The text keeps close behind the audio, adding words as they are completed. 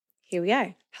Here we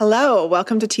are. Hello,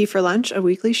 welcome to Tea for Lunch, a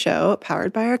weekly show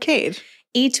powered by Arcade.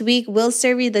 Each week, we'll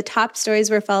serve you the top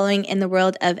stories we're following in the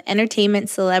world of entertainment,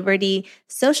 celebrity,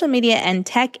 social media, and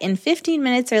tech in 15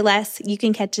 minutes or less. You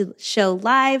can catch the show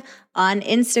live on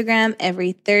Instagram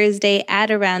every Thursday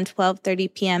at around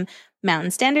 12:30 p.m.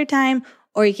 Mountain Standard Time,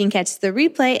 or you can catch the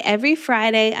replay every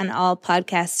Friday on all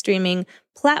podcast streaming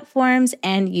platforms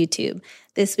and YouTube.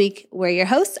 This week, we're your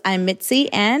hosts. I'm Mitzi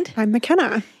and I'm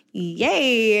McKenna.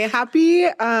 Yay. Happy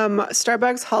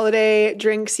Starbucks holiday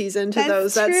drink season to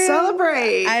those that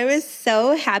celebrate. I was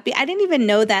so happy. I didn't even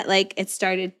know that it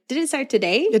started. Did it start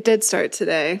today? It did start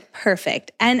today.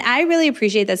 Perfect. And I really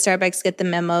appreciate that Starbucks get the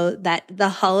memo that the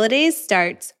holidays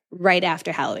starts right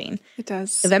after Halloween. It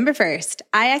does. November 1st.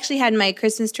 I actually had my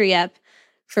Christmas tree up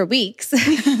for weeks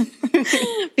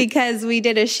because we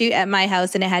did a shoot at my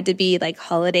house and it had to be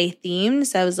holiday themed.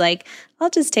 So I was like, I'll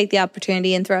just take the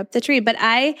opportunity and throw up the tree. But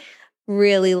I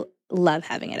really love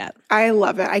having it up. I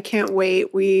love it. I can't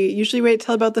wait. We usually wait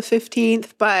till about the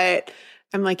 15th, but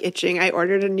I'm itching. I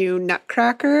ordered a new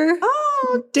nutcracker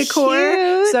decor.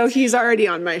 Cute. So he's already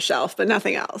on my shelf, but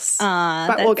nothing else.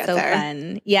 But we'll get there.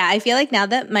 Fun. Yeah, I feel like now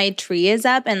that my tree is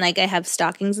up and I have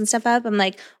stockings and stuff up, I'm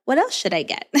like, what else should I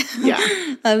get? Yeah.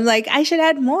 I'm like, I should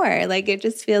add more. It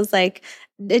just feels like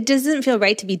it doesn't feel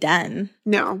right to be done.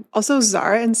 No. Also,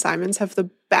 Zara and Simon's have the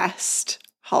best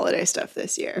holiday stuff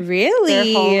this year.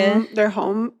 Really? They're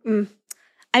home.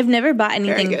 I've never bought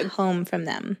anything home from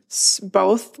them.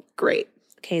 Both great.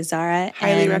 Okay, Zara.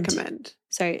 Highly recommend.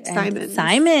 Sorry,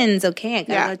 Simon's. Okay, I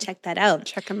gotta go check that out.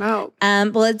 Check them out.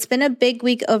 Well, it's been a big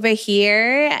week over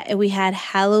here. We had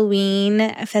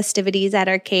Halloween festivities at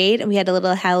Arcade, and we had a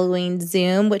little Halloween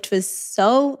Zoom, which was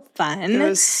so fun. It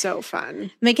was so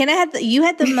fun. McKenna you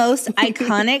had the most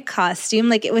iconic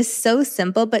costume. It was so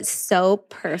simple, but so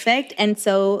perfect and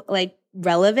so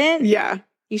relevant. Yeah.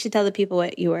 You should tell the people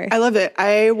what you were. I love it.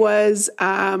 I was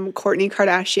Kourtney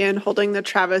Kardashian holding the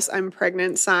Travis I'm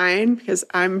pregnant sign because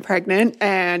I'm pregnant,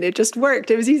 and it just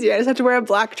worked. It was easy. I just had to wear a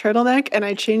black turtleneck, and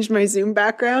I changed my Zoom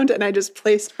background, and I just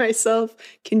placed myself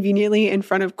conveniently in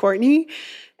front of Kourtney,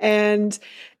 and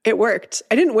it worked.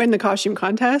 I didn't win the costume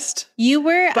contest. You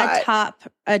were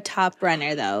a top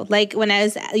runner though.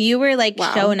 You were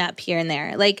wow. showing up here and there.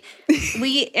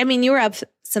 You were up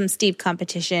some steep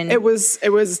competition. It was,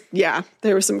 yeah,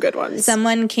 there were some good ones.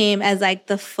 Someone came as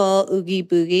the full Oogie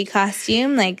Boogie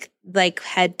costume,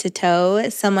 head to toe.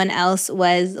 Someone else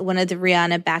was one of the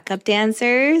Rihanna backup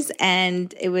dancers,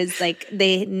 and it was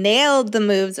they nailed the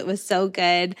moves. It was so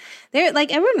good.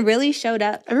 Everyone really showed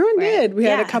up. Everyone did. We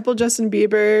had a couple Justin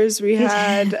Biebers. We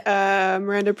had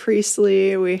Miranda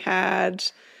Priestley. We had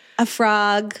a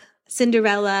frog.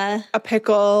 Cinderella, a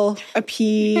pickle, a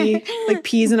pea,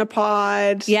 peas in a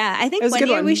pod. Yeah, I think one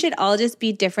year we should all just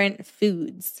be different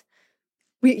foods.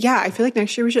 I feel like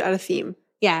next year we should add a theme.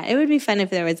 Yeah, it would be fun if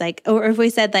there was or if we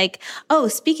said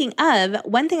speaking of,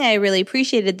 one thing I really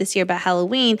appreciated this year about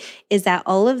Halloween is that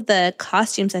all of the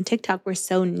costumes on TikTok were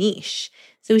so niche.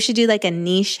 So we should do a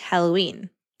niche Halloween.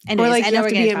 Anyways, I know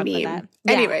we're going to talk about that.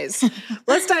 Yeah. Anyways,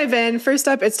 let's dive in. First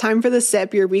up, it's time for The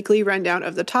Sip, your weekly rundown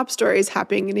of the top stories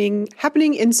happening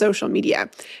in social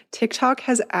media. TikTok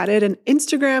has added an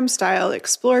Instagram-style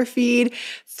explore feed.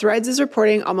 Threads is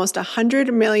reporting almost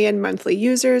 100 million monthly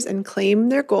users and claim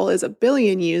their goal is 1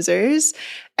 billion users.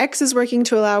 X is working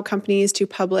to allow companies to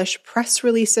publish press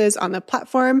releases on the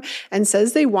platform and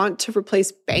says they want to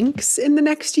replace banks in the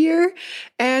next year.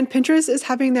 And Pinterest is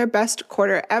having their best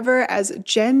quarter ever as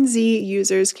Gen Z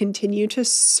users continue to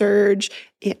surge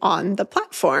on the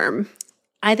platform.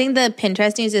 I think the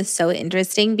Pinterest news is so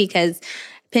interesting because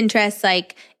Pinterest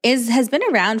has been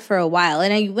around for a while,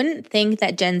 and I wouldn't think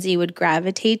that Gen Z would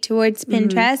gravitate towards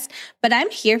Pinterest, but I'm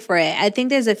here for it. I think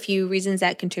there's a few reasons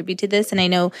that contribute to this, and I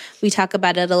know we talk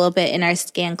about it a little bit in our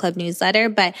Scan Club newsletter,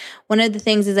 but one of the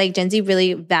things is Gen Z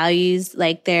really values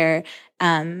their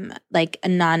anonymity.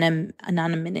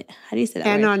 How do you say that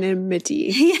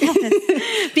Anonymity.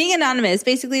 Yes. Being anonymous.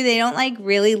 Basically, they don't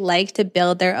really like to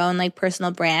build their own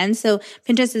personal brand. So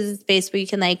Pinterest is a space where you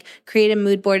can create a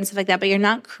mood board and stuff like that, but you're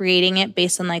not creating it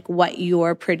based on what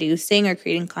you're producing or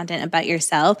creating content about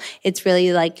yourself. It's really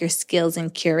your skills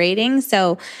in curating.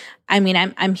 So,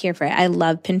 I'm here for it. I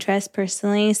love Pinterest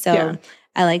personally. So yeah.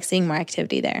 I like seeing more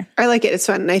activity there. I like it. It's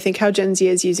fun. And I think how Gen Z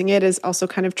is using it is also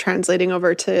kind of translating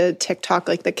over to TikTok,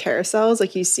 the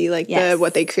carousels. You see yes.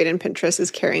 What they create in Pinterest is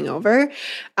carrying over.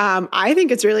 I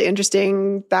think it's really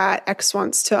interesting that X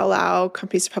wants to allow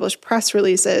companies to publish press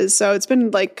releases. So it's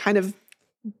been kind of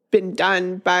been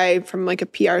done from a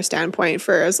PR standpoint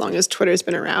for as long as Twitter's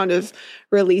been around of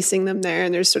releasing them there.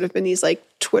 And there's sort of been these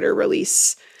Twitter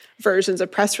release versions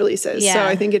of press releases. Yeah. So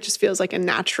I think it just feels like a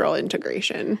natural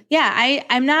integration. Yeah,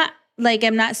 I'm not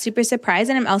super surprised,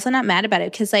 and I'm also not mad about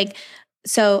it because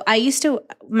so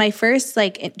my first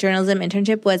journalism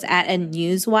internship was at a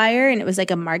newswire, and it was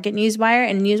like a market newswire,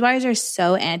 and newswires are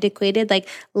so antiquated. Like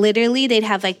literally they'd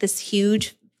have this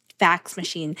huge fax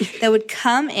machine that would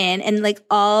come in and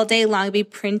all day long be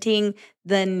printing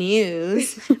the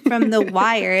news from the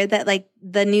wire that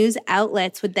the news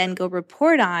outlets would then go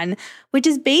report on, which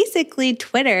is basically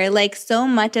Twitter. So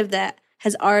much of that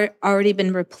has already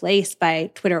been replaced by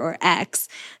Twitter or X.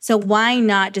 So why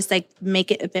not just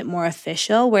make it a bit more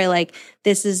official where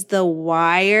this is the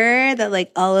wire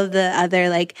that all of the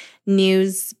other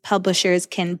news publishers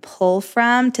can pull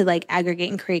from to aggregate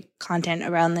and create content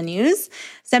around the news.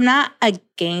 So I'm not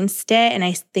against it, and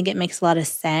I think it makes a lot of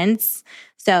sense.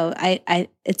 So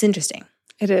it's interesting.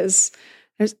 It is.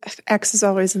 X is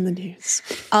always in the news.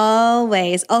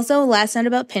 Always. Also, last note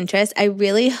about Pinterest, I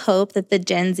really hope that the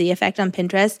Gen Z effect on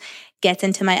Pinterest gets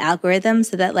into my algorithm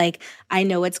so that I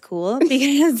know what's cool,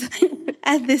 because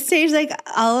at this stage,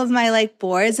 all of my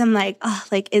boards, I'm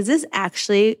is this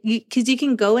actually, because you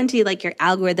can go into your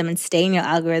algorithm and stay in your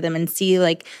algorithm and see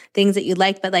things that you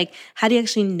like, but how do you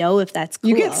actually know if that's cool?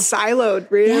 You get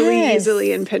siloed really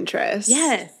easily in Pinterest.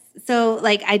 Yes. So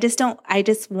I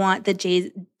just want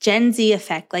the Gen Z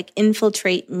effect,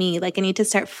 infiltrate me. I need to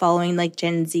start following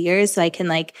Gen Zers so I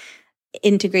can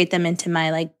integrate them into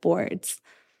my boards.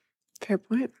 Fair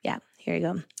point. Yeah, here you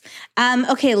go.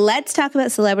 Okay, let's talk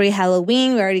about Celebrity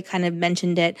Halloween. We already kind of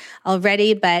mentioned it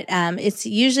already, but it's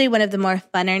usually one of the more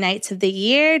funner nights of the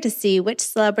year to see which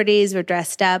celebrities were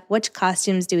dressed up, which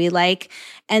costumes do we like.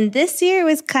 And this year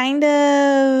was kind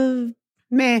of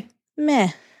meh.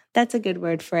 That's a good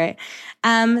word for it.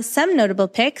 Some notable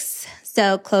picks.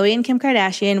 So Khloe and Kim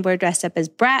Kardashian were dressed up as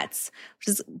brats, which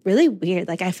is really weird.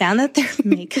 I found that their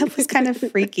makeup was kind of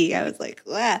freaky. I was like,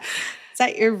 wow, is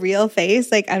that your real face?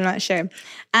 I'm not sure.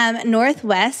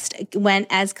 Northwest went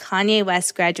as Kanye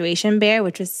West's graduation bear,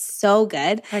 which was so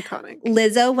good. Iconic.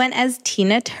 Lizzo went as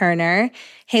Tina Turner.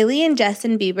 Haley and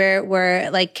Justin Bieber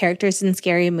were characters in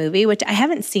Scary Movie, which I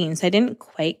haven't seen, so I didn't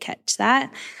quite catch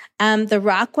that. The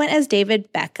Rock went as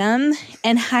David Beckham,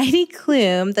 and Heidi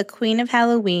Klum, the Queen of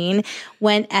Halloween,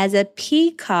 went as a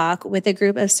peacock with a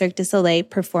group of Cirque du Soleil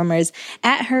performers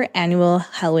at her annual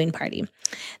Halloween party.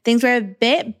 Things were a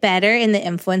bit better in the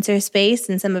influencer space,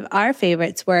 and some of our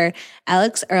favorites were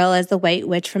Alex Earle as the White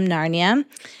Witch from Narnia,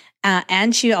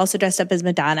 and she also dressed up as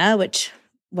Madonna, which,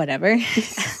 whatever.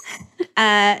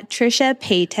 Trisha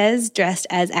Paytas dressed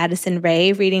as Addison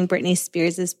Rae reading Britney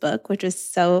Spears' book, which was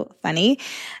so funny.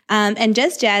 And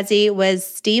just jazzy was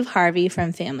Steve Harvey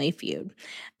from Family Feud.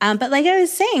 But I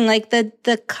was saying,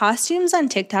 the costumes on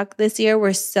TikTok this year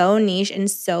were so niche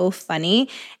and so funny.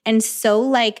 And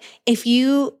so if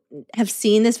you have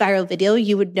seen this viral video,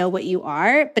 you would know what you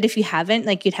are. But if you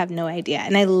haven't, you'd have no idea.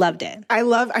 And I loved it.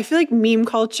 I feel like meme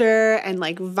culture and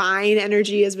Vine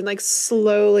energy has been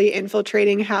slowly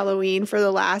infiltrating Halloween for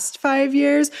the last 5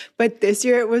 years. But this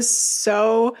year it was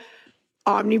so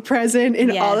omnipresent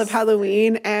in all of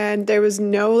Halloween, and there was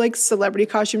no celebrity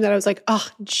costume that I was oh,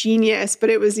 genius, but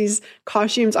it was these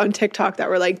costumes on TikTok that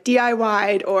were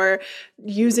DIY'd or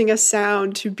using a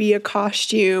sound to be a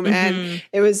costume. And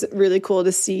it was really cool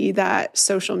to see that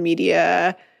social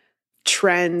media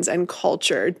trends and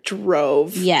culture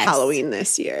drove Halloween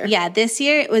this year. Yeah, this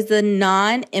year it was the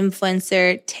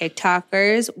non-influencer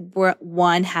TikTokers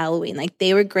won Halloween.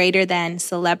 They were greater than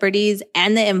celebrities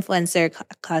and the influencer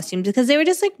costumes because they were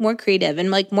just more creative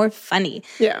and more funny.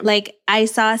 Yeah. I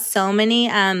saw so many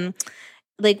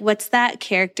what's that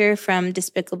character from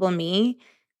Despicable Me?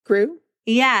 Gru?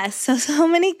 Yeah, so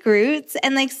many Groots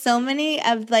and so many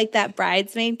of that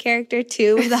bridesmaid character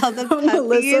too with all the puppies.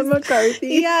 Melissa McCarthy.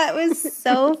 Yeah, it was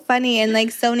so funny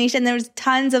and so niche, and there was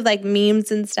tons of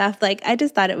memes and stuff. I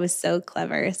just thought it was so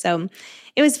clever. So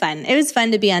it was fun. It was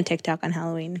fun to be on TikTok on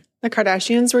Halloween. The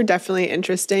Kardashians were definitely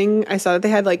interesting. I saw that they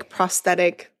had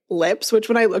prosthetic lips, which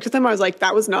when I looked at them, I was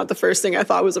that was not the first thing I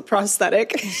thought was a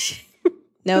prosthetic.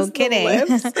 No kidding.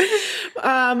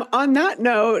 On that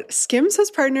note, SKIMS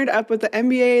has partnered up with the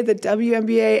NBA, the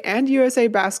WNBA, and USA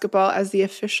Basketball as the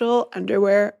official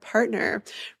underwear partner,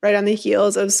 right on the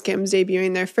heels of SKIMS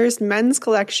debuting their first men's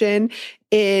collection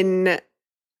in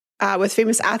with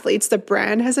famous athletes, the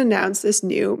brand has announced this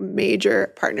new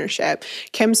major partnership.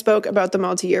 Kim spoke about the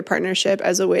multi-year partnership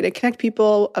as a way to connect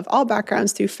people of all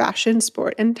backgrounds through fashion,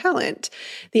 sport, and talent.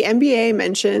 The NBA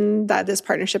mentioned that this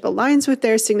partnership aligns with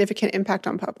their significant impact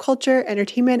on pop culture,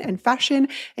 entertainment, and fashion,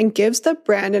 and gives the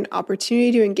brand an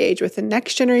opportunity to engage with the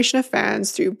next generation of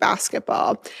fans through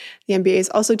basketball. The NBA is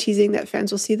also teasing that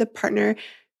fans will see the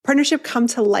partnership come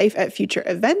to life at future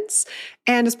events.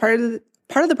 And as part of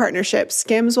the partnership,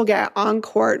 SKIMS will get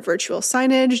on-court virtual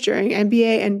signage during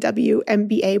NBA and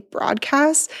WNBA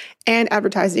broadcasts and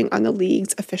advertising on the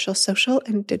league's official social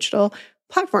and digital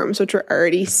platforms, which we're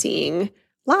already seeing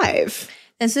live.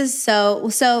 This is so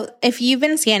if you've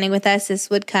been scanning with us, this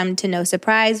would come to no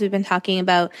surprise. We've been talking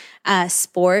about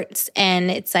sports and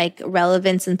its like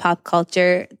relevance in pop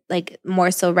culture, like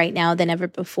more so right now than ever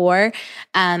before.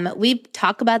 We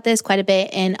talk about this quite a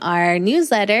bit in our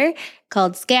newsletter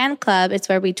called Scan Club. It's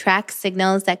where we track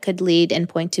signals that could lead and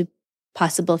point to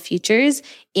possible futures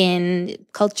in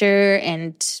culture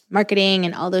and marketing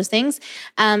and all those things.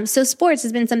 So sports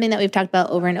has been something that we've talked about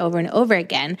over and over and over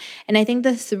again. And I think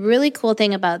the really cool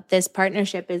thing about this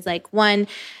partnership is like, one,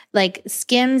 like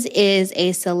SKIMS is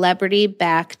a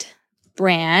celebrity-backed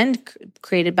brand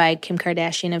created by Kim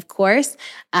Kardashian, of course.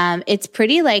 It's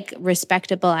pretty like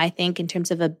respectable, I think, in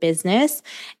terms of a business.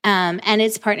 And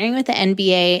it's partnering with the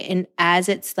NBA and as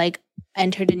it's like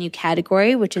entered a new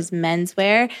category, which is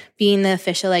menswear, being the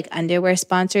official like underwear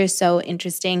sponsor is so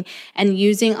interesting. And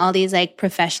using all these like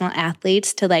professional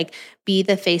athletes to like be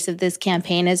the face of this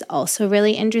campaign is also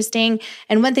really interesting.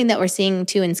 And one thing that we're seeing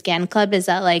too in Scan Club is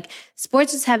that like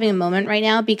sports is having a moment right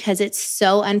now because it's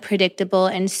so unpredictable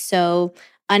and so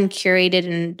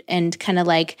uncurated and kind of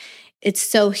like it's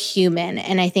so human.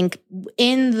 And I think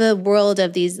in the world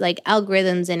of these like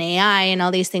algorithms and AI and all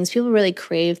these things, people really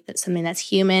crave something that's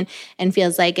human and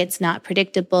feels like it's not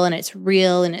predictable and it's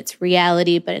real and it's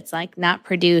reality, but it's like not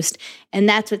produced. And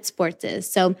that's what sports is.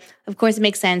 So of course it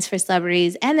makes sense for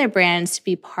celebrities and their brands to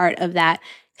be part of that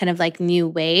kind of like new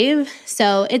wave.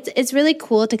 So it's really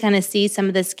cool to kind of see some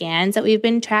of the scans that we've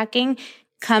been tracking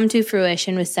come to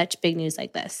fruition with such big news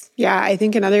like this. Yeah, I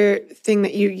think another thing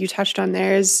that you touched on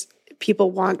there is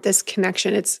people want this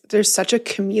connection. There's such a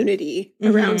community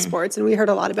around sports. And we heard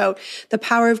a lot about the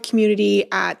power of community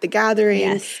at the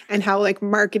gathering and how like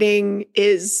marketing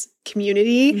is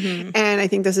community. And I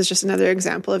think this is just another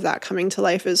example of that coming to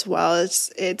life as well.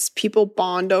 It's people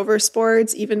bond over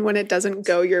sports, even when it doesn't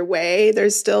go your way.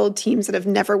 There's still teams that have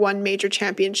never won major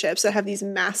championships that have these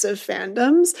massive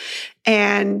fandoms,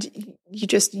 and you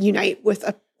just unite with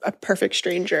a perfect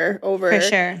stranger over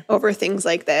things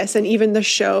like this. And even the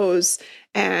shows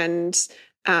and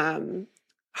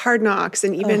Hard Knocks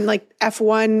and even like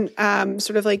F1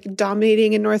 sort of like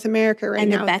dominating in North America right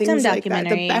now. And the Beckham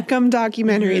documentary. Like the Beckham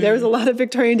documentary. There was a lot of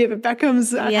Victoria and David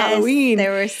Beckhams at Halloween.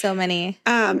 There were so many.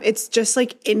 It's just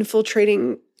like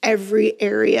infiltrating every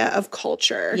area of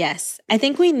culture. Yes. I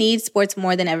think we need sports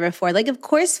more than ever before. Like, of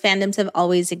course, fandoms have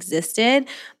always existed,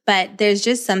 but there's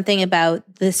just something about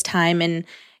this time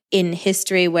in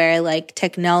history where like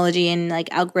technology and like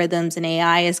algorithms and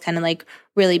AI is kind of like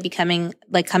really becoming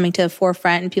like coming to the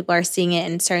forefront and people are seeing it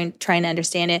and trying to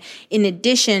understand it in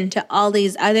addition to all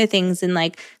these other things and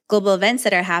like global events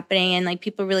that are happening. And like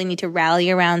people really need to rally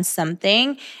around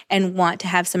something and want to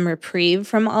have some reprieve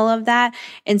from all of that.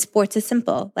 And sports is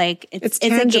simple. Like it's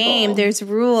a game. There's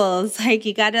rules. Like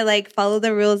you got to like follow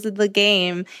the rules of the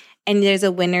game. And there's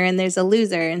a winner and there's a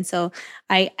loser. And so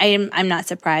I'm not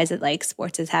surprised that like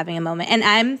sports is having a moment.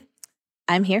 And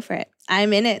I'm here for it.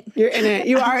 I'm in it. You're in it.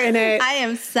 You are in it. I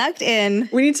am sucked in.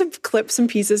 We need to clip some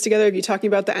pieces together of you talking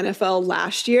about the NFL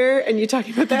last year and you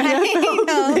talking about the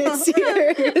NFL this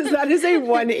year. Because that is a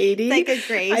 180. It's like a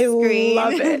gray screen. I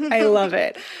love it. I love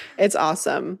it. It's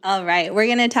awesome. All right. We're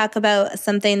going to talk about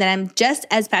something that I'm just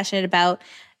as passionate about,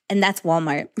 and that's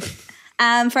Walmart.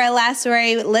 For our last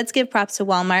story, let's give props to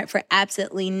Walmart for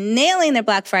absolutely nailing their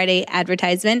Black Friday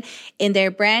advertisement in their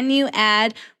brand new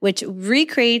ad, which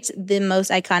recreates the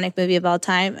most iconic movie of all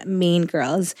time, Mean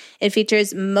Girls. It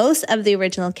features most of the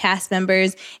original cast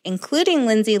members, including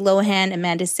Lindsay Lohan,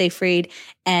 Amanda Seyfried,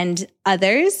 and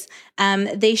others.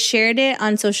 They shared it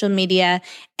on social media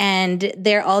and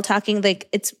they're all talking like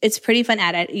it's pretty fun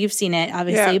ad. You've seen it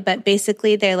obviously, but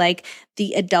basically they're like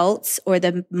the adults or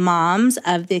the moms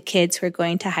of the kids who are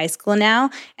going to high school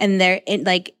now. And they're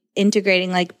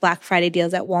integrating like Black Friday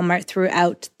deals at Walmart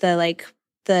throughout the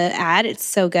ad. It's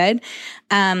so good.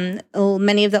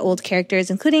 Many of the old characters,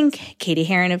 including Katie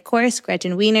Heron, of course,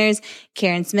 Gretchen Wieners,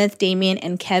 Karen Smith, Damien,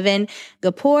 and Kevin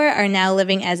Kapoor are now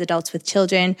living as adults with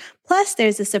children. Plus,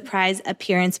 there's a surprise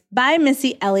appearance by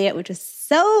Missy Elliott, which was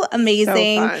so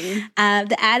amazing. So fun.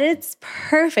 The ad is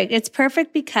perfect. It's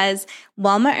perfect because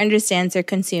Walmart understands their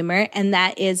consumer, and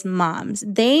that is moms.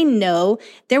 They know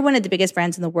they're one of the biggest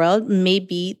brands in the world,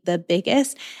 maybe the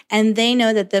biggest, and they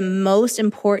know that the most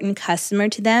important customer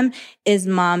to them is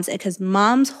moms because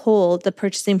moms hold the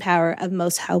purchasing power of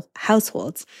most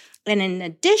households. And in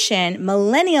addition,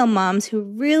 millennial moms who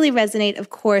really resonate,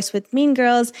 of course, with Mean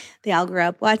Girls, they all grew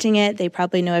up watching it. They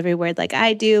probably know every word like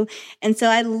I do. And so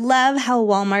I love how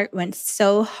Walmart went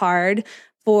so hard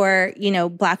for,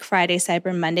 Black Friday,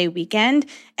 Cyber Monday weekend.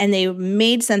 And they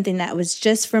made something that was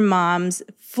just for moms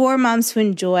to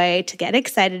enjoy, to get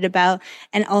excited about,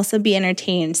 and also be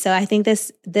entertained. So I think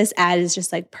this ad is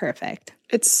just like perfect.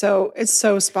 It's so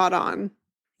spot on.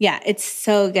 Yeah, it's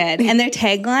so good. And their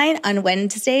tagline on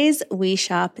Wednesdays, we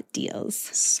shop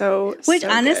deals. Which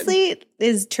honestly good.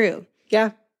 Is true.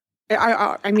 Yeah.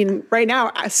 I mean, right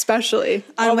now, especially.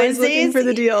 On always Wednesdays, looking for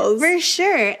the deals. For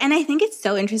sure. And I think it's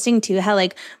so interesting too how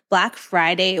like Black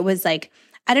Friday was like,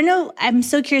 I don't know. I'm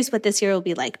so curious what this year will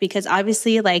be like because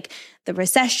obviously like the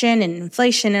recession and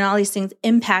inflation and all these things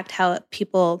impact how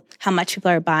much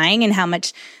people are buying and how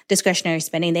much discretionary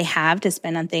spending they have to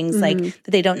spend on things like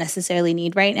that they don't necessarily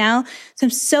need right now. So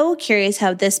I'm so curious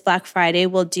how this Black Friday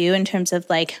will do in terms of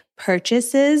like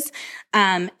purchases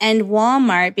and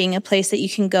Walmart being a place that you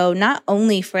can go not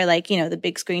only for like, the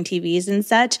big screen TVs and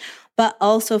such, but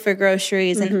also for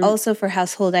groceries and also for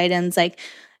household items like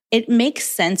it makes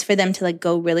sense for them to like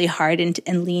go really hard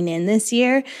and lean in this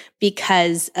year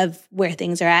because of where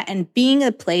things are at and being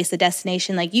a place, a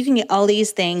destination, like you can get all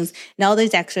these things and all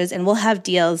these extras and we'll have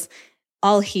deals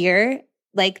all here.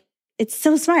 Like it's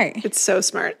so smart. It's so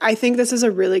smart. I think this is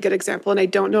a really good example. And I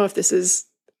don't know if this is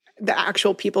the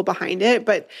actual people behind it,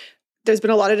 but there's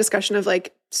been a lot of discussion of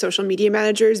like social media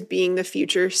managers being the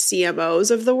future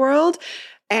CMOs of the world.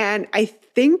 And I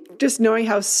think just knowing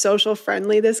how social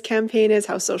friendly this campaign is,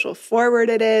 how social forward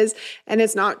it is, and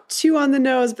it's not too on the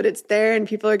nose, but it's there and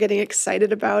people are getting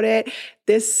excited about it.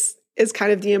 This is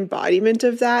kind of the embodiment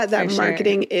of that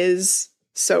marketing is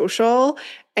social.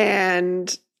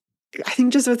 And I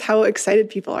think just with how excited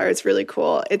people are, it's really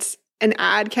cool. It's an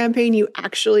ad campaign you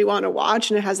actually want to watch,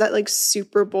 and it has that like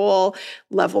Super Bowl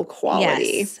level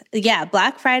quality. Yes. Yeah.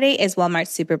 Black Friday is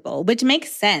Walmart's Super Bowl, which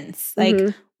makes sense.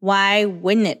 Like, why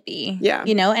wouldn't it be? Yeah.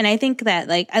 And I think that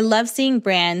like, I love seeing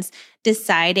brands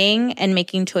deciding and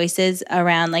making choices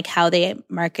around like how they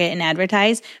market and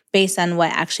advertise based on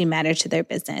what actually matters to their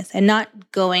business and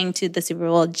not going to the Super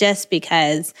Bowl just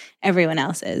because everyone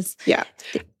else is. Yeah.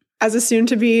 As a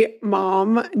soon-to-be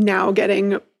mom now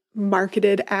getting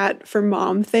marketed at for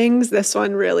mom things, this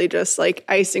one really just like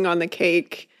icing on the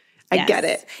cake. I get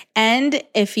it. And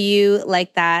if you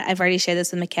like that, I've already shared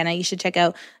this with McKenna, you should check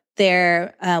out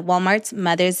their Walmart's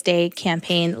Mother's Day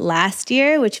campaign last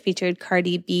year, which featured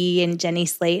Cardi B and Jenny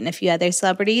Slate and a few other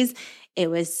celebrities. It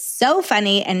was so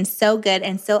funny and so good.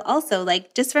 And so also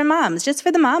like just for moms, just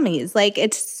for the mommies. Like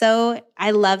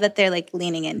I love that they're like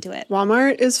leaning into it.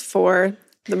 Walmart is for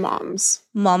the moms.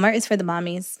 Walmart is for the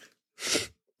mommies.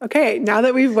 Okay, now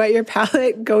that we've wet your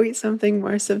palate, go eat something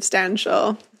more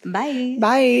substantial. Bye.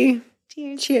 Bye.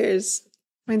 Cheers. Cheers.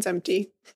 Mine's empty.